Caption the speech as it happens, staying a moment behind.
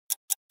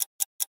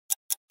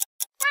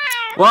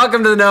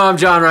Welcome to the Know. I'm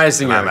John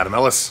Reisinger. I'm Adam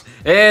Ellis.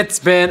 It's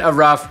been a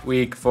rough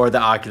week for the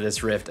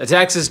Oculus Rift. A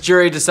Texas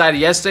jury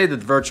decided yesterday that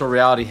the virtual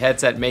reality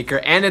headset maker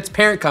and its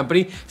parent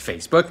company,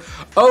 Facebook,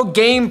 owe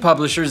game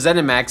publisher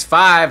ZeniMax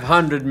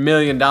 $500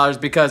 million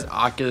because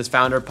Oculus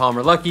founder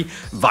Palmer Luckey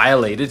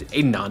violated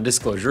a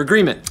non-disclosure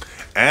agreement.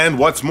 And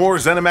what's more,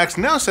 ZeniMax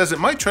now says it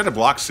might try to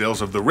block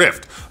sales of the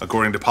Rift,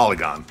 according to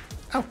Polygon.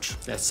 Ouch.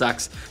 That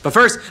sucks. But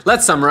first,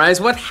 let's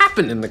summarize what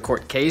happened in the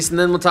court case, and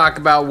then we'll talk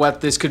about what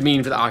this could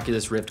mean for the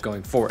Oculus Rift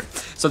going forward.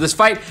 So this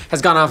fight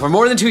has gone on for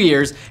more than 2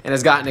 years and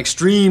has gotten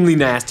extremely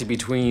nasty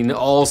between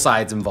all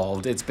sides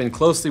involved. It's been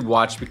closely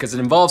watched because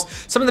it involves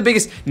some of the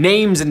biggest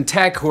names in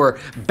tech who are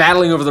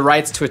battling over the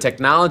rights to a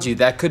technology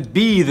that could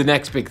be the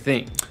next big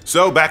thing.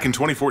 So back in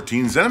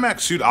 2014,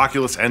 ZeniMax sued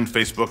Oculus and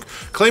Facebook,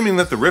 claiming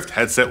that the Rift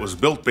headset was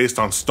built based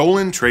on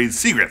stolen trade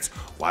secrets.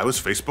 Why was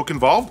Facebook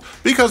involved?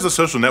 Because the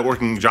social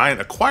networking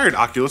giant acquired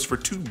Oculus for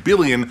 $2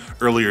 billion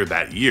earlier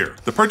that year.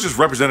 The purchase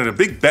represented a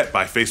big bet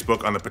by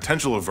Facebook on the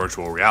potential of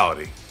virtual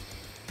reality.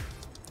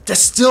 That's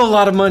still a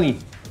lot of money.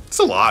 It's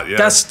a lot, yeah.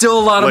 That's still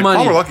a lot of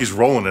money. Palmer Luckey's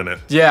rolling in it.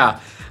 Yeah.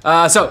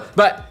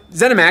 But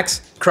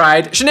ZeniMax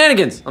cried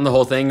shenanigans on the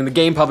whole thing, and the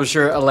game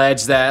publisher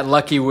alleged that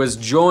Luckey was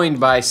joined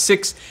by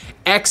 6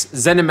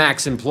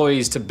 ex-ZeniMax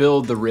employees to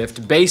build the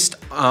Rift based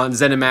on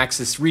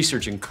ZeniMax's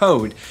research and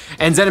code.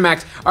 And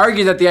ZeniMax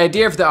argued that the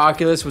idea for the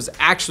Oculus was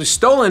actually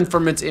stolen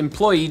from its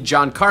employee,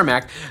 John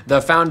Carmack,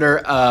 the founder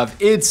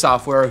of id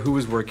Software, who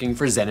was working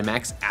for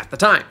ZeniMax at the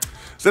time.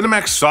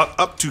 ZeniMax sought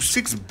up to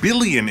 $6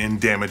 billion in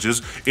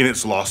damages in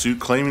its lawsuit,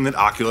 claiming that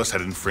Oculus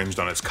had infringed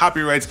on its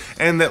copyrights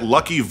and that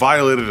Luckey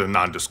violated a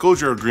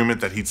non-disclosure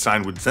agreement that he'd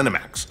signed with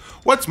ZeniMax.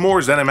 What's more,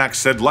 ZeniMax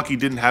said Luckey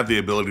didn't have the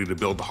ability to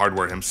build the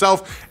hardware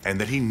himself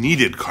and that he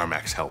needed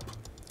Carmack's help.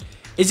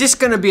 Is this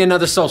gonna be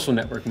another Social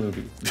Network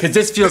movie? Because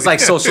this feels like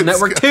Social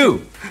Network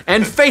 2,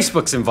 and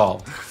Facebook's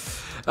involved.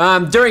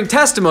 During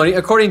testimony,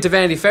 according to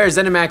Vanity Fair,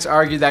 ZeniMax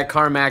argued that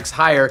Carmack's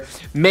hire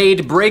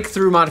made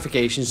breakthrough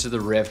modifications to the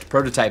Rift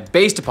prototype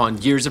based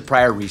upon years of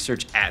prior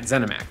research at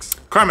ZeniMax.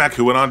 Carmack,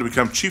 who went on to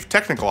become chief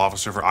technical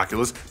officer for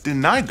Oculus,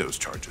 denied those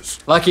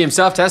charges. Luckey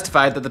himself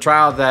testified that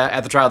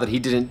at the trial that he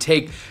didn't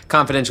take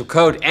confidential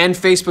code, and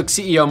Facebook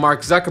CEO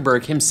Mark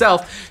Zuckerberg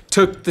himself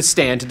took the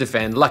stand to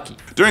defend Luckey.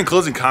 During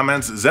closing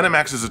comments,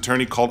 ZeniMax's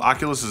attorney called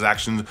Oculus's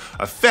actions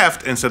a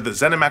theft and said that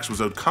ZeniMax was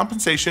owed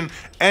compensation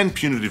and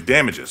punitive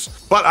damages.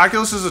 But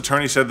Oculus's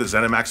attorney said that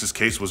ZeniMax's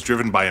case was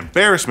driven by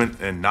embarrassment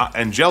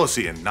and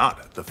jealousy and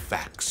not the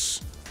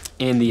facts.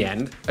 In the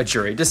end, a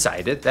jury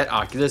decided that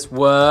Oculus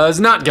was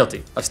not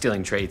guilty of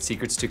stealing trade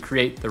secrets to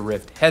create the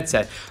Rift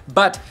headset,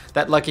 but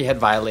that Luckey had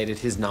violated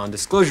his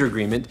non-disclosure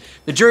agreement.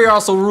 The jury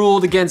also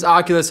ruled against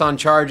Oculus on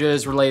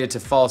charges related to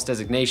false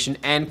designation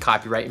and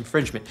copyright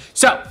infringement.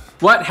 So,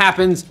 what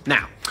happens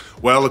now?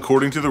 Well,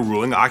 according to the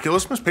ruling,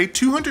 Oculus must pay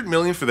 $200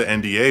 million for the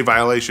NDA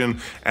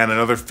violation and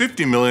another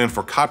 $50 million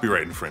for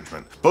copyright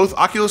infringement. Both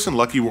Oculus and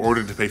Luckey were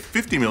ordered to pay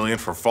 $50 million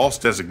for false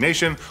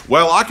designation,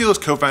 while Oculus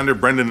co-founder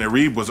Brendan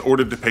Arib was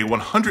ordered to pay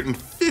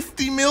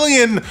 $150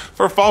 million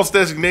for false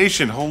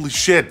designation. Holy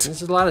shit.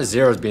 There's a lot of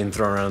zeros being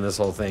thrown around in this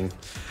whole thing.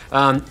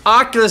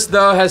 Oculus,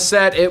 though, has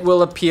said it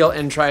will appeal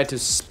and try to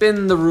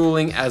spin the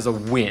ruling as a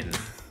win.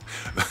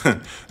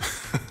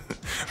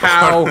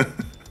 How?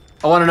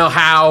 I want to know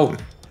how.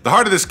 The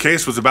heart of this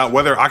case was about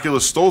whether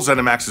Oculus stole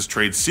ZeniMax's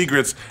trade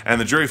secrets, and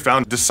the jury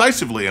found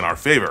decisively in our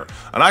favor.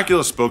 An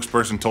Oculus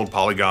spokesperson told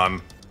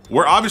Polygon,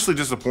 "We're obviously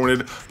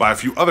disappointed by a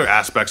few other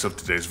aspects of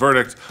today's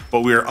verdict,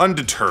 but we are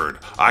undeterred.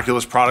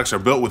 Oculus products are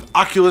built with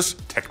Oculus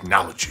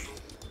technology."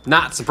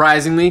 Not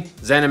surprisingly,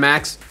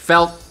 ZeniMax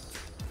felt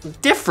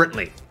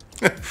differently.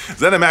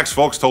 ZeniMax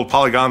folks told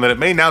Polygon that it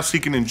may now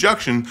seek an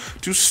injunction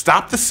to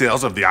stop the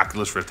sales of the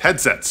Oculus Rift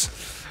headsets.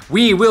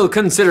 "We will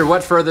consider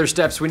what further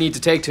steps we need to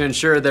take to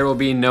ensure there will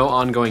be no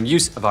ongoing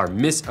use of our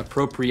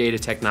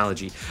misappropriated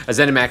technology," a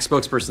ZeniMax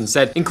spokesperson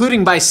said,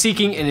 including by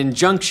seeking an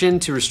injunction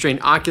to restrain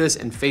Oculus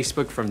and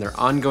Facebook from their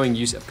ongoing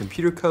use of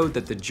computer code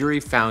that the jury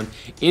found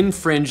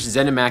infringed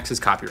ZeniMax's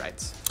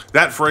copyrights.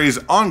 That phrase,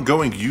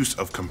 ongoing use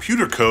of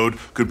computer code,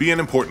 could be an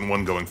important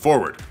one going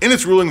forward. In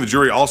its ruling, the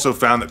jury also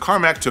found that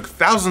Carmack took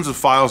thousands of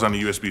files on a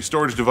USB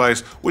storage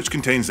device, which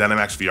contained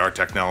ZeniMax VR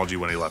technology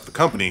when he left the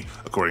company,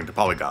 according to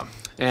Polygon.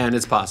 And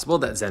it's possible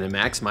that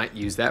ZeniMax might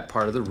use that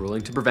part of the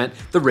ruling to prevent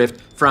the Rift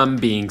from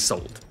being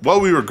sold. While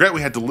we regret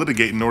we had to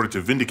litigate in order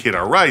to vindicate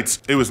our rights,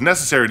 it was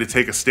necessary to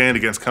take a stand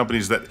against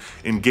companies that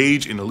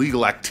engage in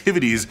illegal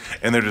activities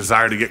and their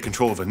desire to get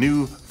control of a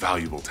new,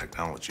 valuable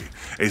technology,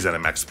 a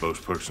ZeniMax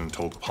spokesperson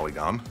told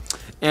Polygon.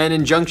 An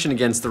injunction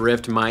against the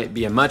Rift might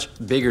be a much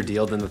bigger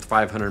deal than the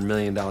 $500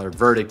 million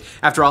verdict.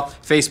 After all,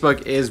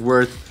 Facebook is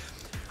worth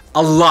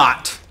a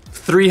lot.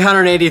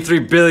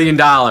 $383 billion.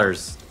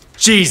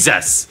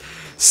 Jesus!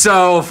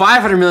 So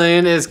 $500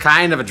 million is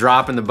kind of a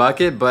drop in the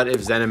bucket, but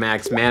if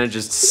ZeniMax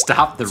manages to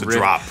stop the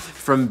Rift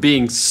from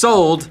being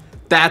sold,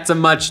 that's a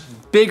much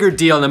bigger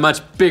deal and a much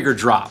bigger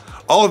drop.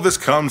 All of this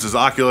comes as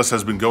Oculus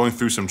has been going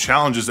through some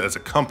challenges as a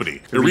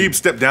company. Reeb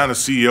stepped down as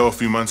CEO a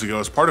few months ago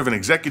as part of an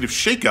executive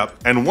shakeup,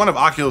 and one of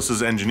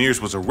Oculus's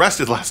engineers was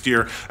arrested last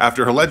year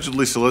after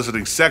allegedly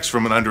soliciting sex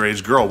from an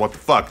underage girl. What the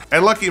fuck?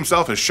 And Lucky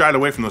himself has shied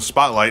away from the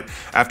spotlight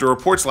after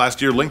reports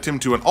last year linked him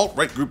to an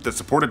alt-right group that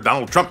supported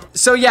Donald Trump.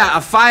 So yeah, a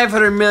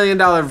 $500 million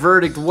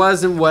verdict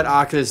wasn't what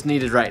Oculus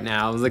needed right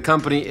now. The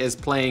company is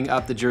playing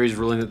up the jury's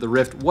ruling that the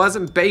Rift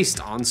wasn't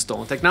based on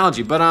stolen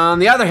technology. But on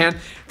the other hand,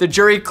 the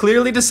jury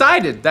clearly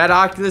decided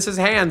that Oculus's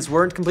hands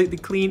weren't completely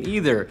clean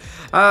either.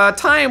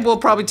 Time will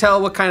probably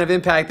tell what kind of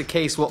impact the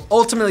case will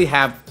ultimately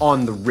have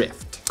on the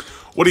Rift.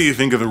 What do you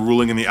think of the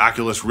ruling in the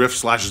Oculus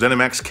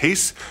Rift/ZeniMax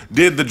case?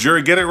 Did the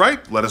jury get it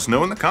right? Let us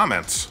know in the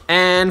comments.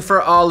 And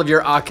for all of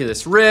your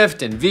Oculus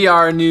Rift and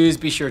VR news,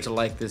 be sure to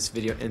like this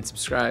video and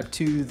subscribe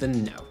to The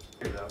Know.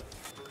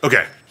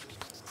 Okay.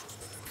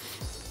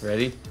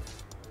 Ready?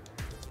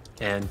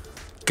 And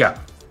go.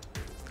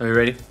 Are we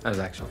ready? That was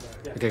action.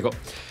 Okay, cool.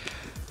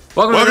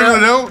 Welcome to The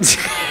Know.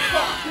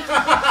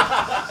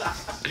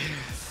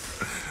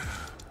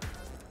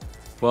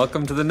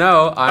 Welcome to The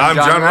Know. I'm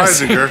John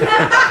Reisinger.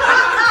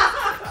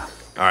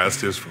 All right, let's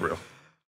do this for real.